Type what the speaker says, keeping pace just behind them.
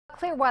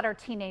Clearwater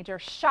teenager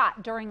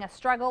shot during a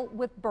struggle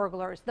with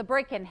burglars. The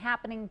break-in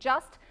happening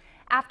just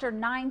after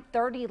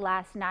 9:30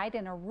 last night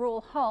in a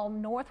rural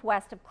home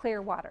northwest of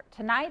Clearwater.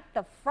 Tonight,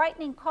 the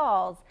frightening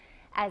calls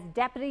as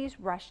deputies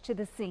rushed to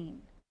the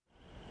scene.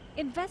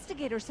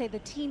 Investigators say the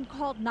teen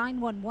called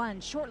 911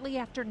 shortly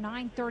after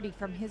 9:30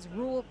 from his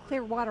rural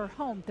Clearwater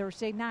home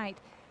Thursday night.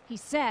 He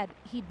said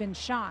he'd been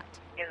shot.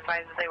 He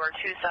advised that they were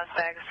two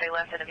suspects. They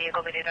left in a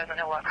vehicle, but he doesn't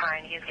know what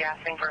kind. He's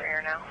gasping for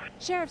air now.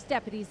 Sheriff's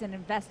deputies and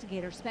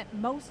investigators spent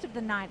most of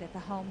the night at the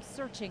home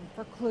searching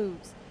for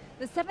clues.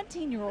 The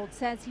 17-year-old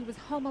says he was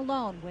home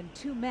alone when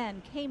two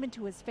men came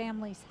into his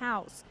family's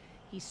house.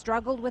 He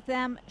struggled with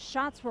them,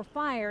 shots were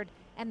fired,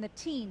 and the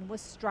teen was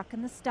struck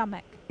in the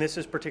stomach. This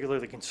is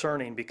particularly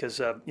concerning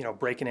because,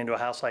 breaking into a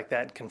house like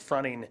that and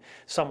confronting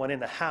someone in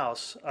the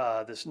house,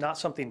 this is not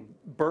something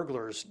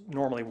burglars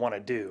normally want to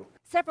do.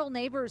 Several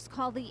neighbors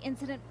call the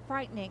incident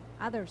frightening.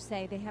 Others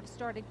say they have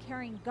started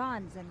carrying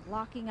guns and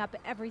locking up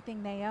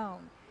everything they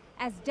own.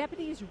 As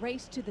deputies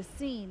raced to the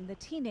scene, the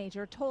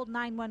teenager told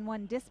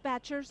 911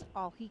 dispatchers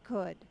all he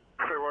could.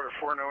 Clearwater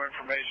 4, no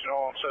information,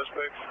 all on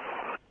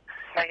suspects.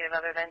 Negative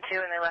other than two,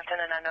 and they left in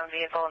an unknown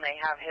vehicle, and they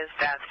have his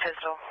dad's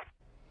pistol.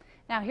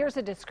 Now here's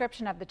a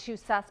description of the two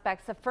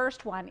suspects. The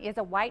first one is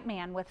a white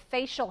man with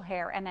facial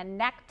hair and a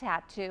neck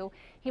tattoo.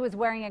 He was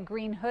wearing a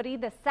green hoodie.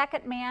 The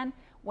second man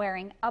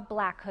wearing a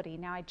black hoodie.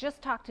 Now I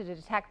just talked to the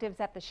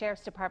detectives at the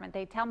sheriff's department.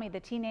 They tell me the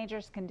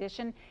teenager's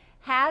condition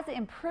has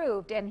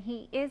improved and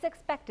he is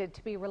expected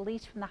to be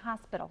released from the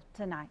hospital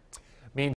tonight.